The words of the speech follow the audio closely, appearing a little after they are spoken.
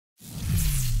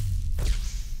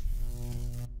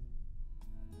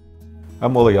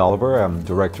I'm Willie Oliver. I'm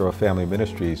Director of Family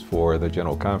Ministries for the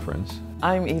General Conference.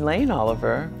 I'm Elaine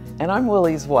Oliver, and I'm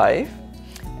Willie's wife.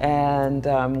 And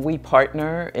we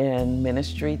partner in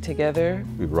ministry together.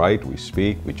 We write, we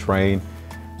speak, we train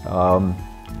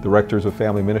directors of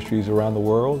family ministries around the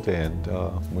world, and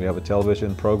we have a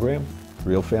television program,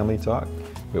 Real Family Talk,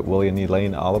 with Willie and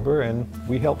Elaine Oliver, and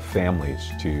we help families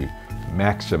to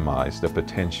maximize the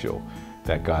potential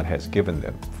that God has given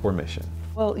them for mission.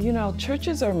 Well, you know,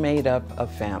 churches are made up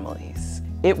of families.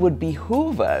 It would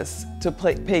behoove us to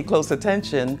pay close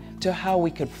attention to how we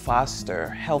could foster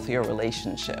healthier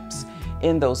relationships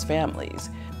in those families.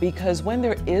 Because when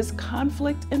there is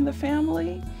conflict in the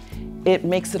family, it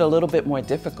makes it a little bit more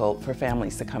difficult for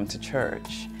families to come to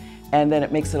church. And then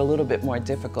it makes it a little bit more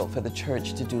difficult for the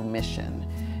church to do mission.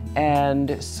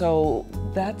 And so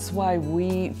that's why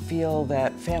we feel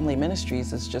that family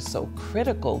ministries is just so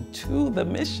critical to the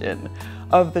mission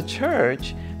of the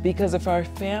church, because if our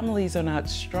families are not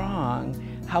strong,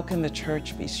 how can the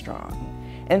church be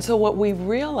strong? And so what we've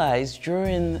realized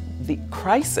during the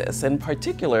crisis, and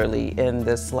particularly in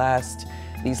these last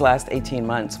 18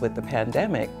 months with the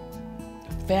pandemic,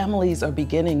 families are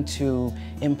beginning to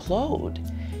implode.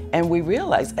 And we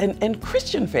realize, and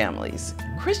Christian families,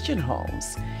 Christian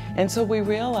homes. And so we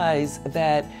realize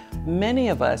that many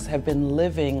of us have been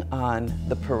living on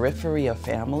the periphery of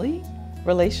family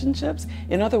relationships.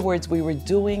 In other words, we were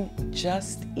doing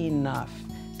just enough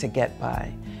to get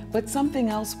by. But something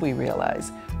else we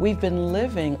realize, we've been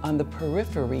living on the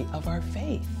periphery of our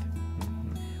faith.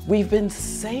 We've been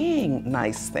saying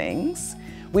nice things.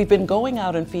 We've been going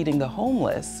out and feeding the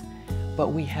homeless, but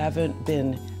we haven't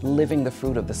been living the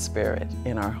fruit of the Spirit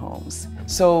in our homes.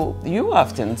 So you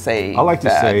often say I like to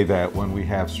say that when we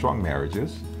have strong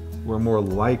marriages, we're more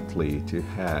likely to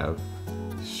have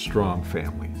strong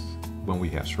families. When we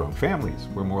have strong families,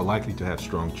 we're more likely to have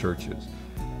strong churches.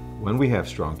 When we have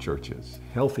strong churches,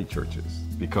 healthy churches,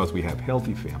 because we have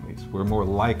healthy families, we're more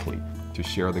likely to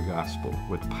share the gospel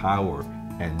with power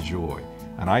and joy.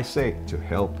 And I say to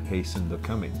help hasten the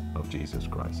coming of Jesus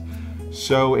Christ.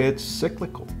 So it's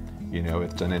cyclical. You know,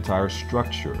 it's an entire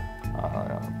structure,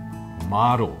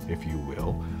 model, if you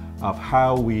will, of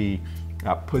how we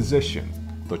position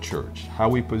the church, how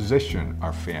we position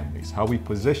our families, how we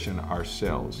position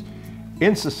ourselves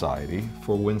in society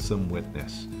for winsome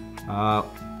witness.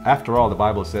 After all, the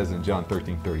Bible says in John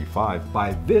 13:35,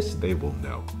 by this they will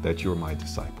know that you're my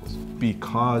disciples,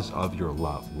 because of your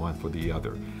love one for the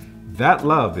other. That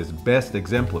love is best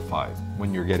exemplified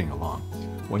when you're getting along,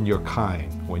 when you're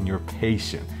kind, when you're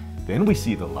patient. Then we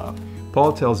see the love.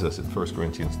 Paul tells us in 1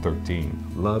 Corinthians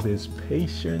 13, love is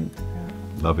patient,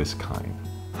 love is kind.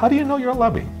 How do you know you're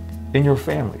loving in your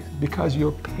family? Because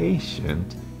you're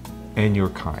patient and you're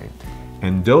kind.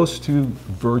 And those two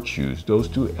virtues, those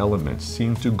two elements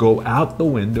seem to go out the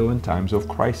window in times of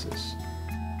crisis.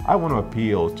 I want to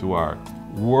appeal to our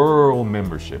world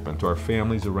membership and to our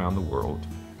families around the world.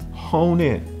 Hone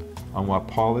in on what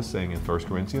Paul is saying in 1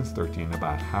 Corinthians 13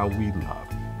 about how we love.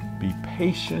 Be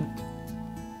patient,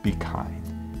 be kind.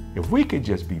 If we could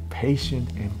just be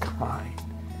patient and kind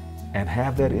and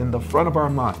have that in the front of our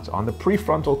minds, on the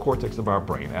prefrontal cortex of our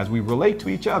brain, as we relate to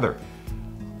each other,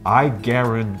 I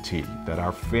guarantee that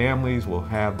our families will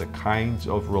have the kinds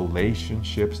of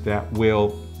relationships that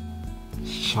will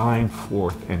shine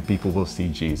forth and people will see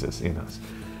Jesus in us.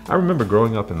 I remember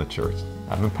growing up in the church.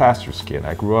 I'm a pastor's kid.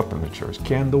 I grew up in the church.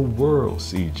 Can the world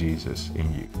see Jesus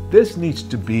in you? This needs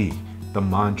to be the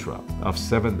mantra of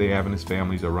Seventh-day Adventist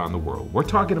families around the world. We're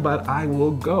talking about I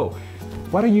will go.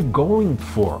 What are you going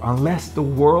for unless the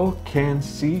world can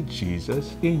see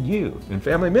Jesus in you? In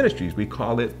family ministries, we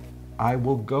call it I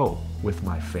will go with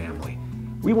my family.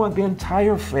 We want the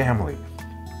entire family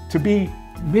to be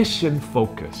mission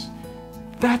focused.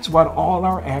 That's what all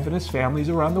our Adventist families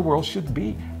around the world should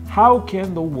be. How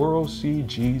can the world see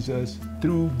Jesus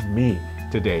through me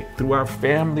today, through our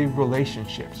family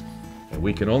relationships? And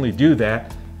we can only do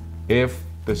that if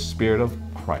the Spirit of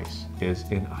Christ is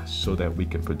in us, so that we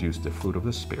can produce the fruit of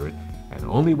the Spirit. And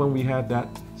only when we have that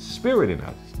Spirit in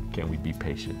us can we be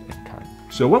patient and kind.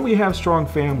 So when we have strong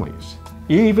families,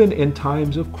 even in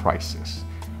times of crisis,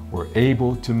 we're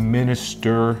able to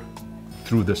minister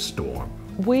through the storm.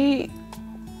 We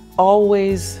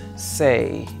always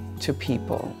say to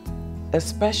people,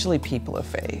 especially people of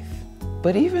faith,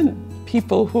 but even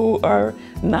people who are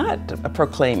not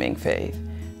proclaiming faith,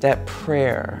 that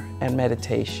prayer and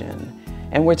meditation,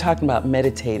 and we're talking about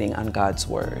meditating on God's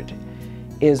Word,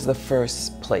 is the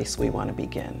first place we want to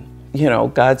begin. You know,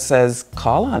 God says,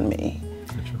 call on me.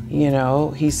 You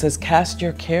know, He says, cast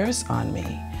your cares on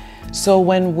me. So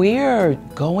when we're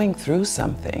going through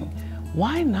something,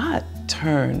 why not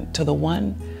turn to the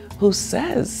one who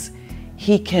says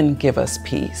he can give us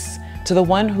peace, to the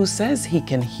one who says he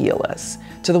can heal us,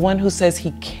 to the one who says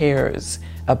he cares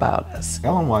about us?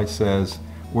 Ellen White says,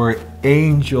 where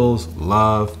angels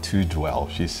love to dwell,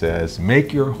 she says,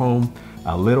 make your home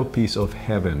a little piece of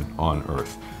heaven on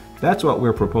earth. That's what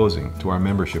we're proposing to our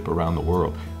membership around the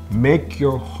world. Make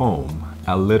your home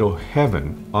a little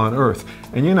heaven on earth.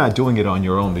 And you're not doing it on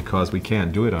your own because we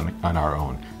can't do it on our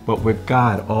own. But with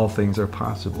God, all things are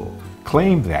possible.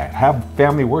 Claim that. Have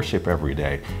family worship every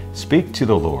day. Speak to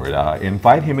the Lord.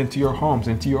 Invite Him into your homes,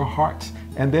 into your hearts.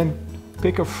 And then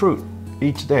pick a fruit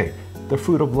each day. The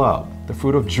fruit of love, the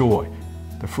fruit of joy,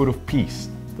 the fruit of peace,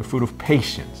 the fruit of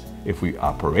patience. If we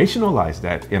operationalize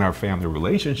that in our family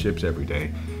relationships every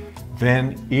day,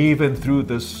 then even through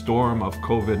the storm of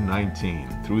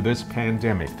COVID-19, through this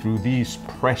pandemic, through these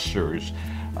pressures,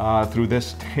 through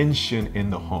this tension in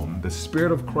the home, the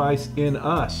Spirit of Christ in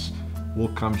us will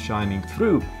come shining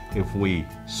through if we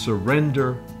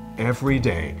surrender every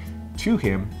day to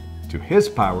Him, to His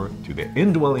power, to the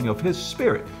indwelling of His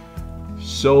Spirit,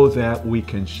 so that we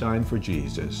can shine for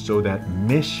Jesus, so that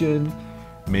mission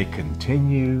may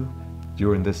continue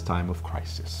during this time of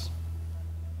crisis.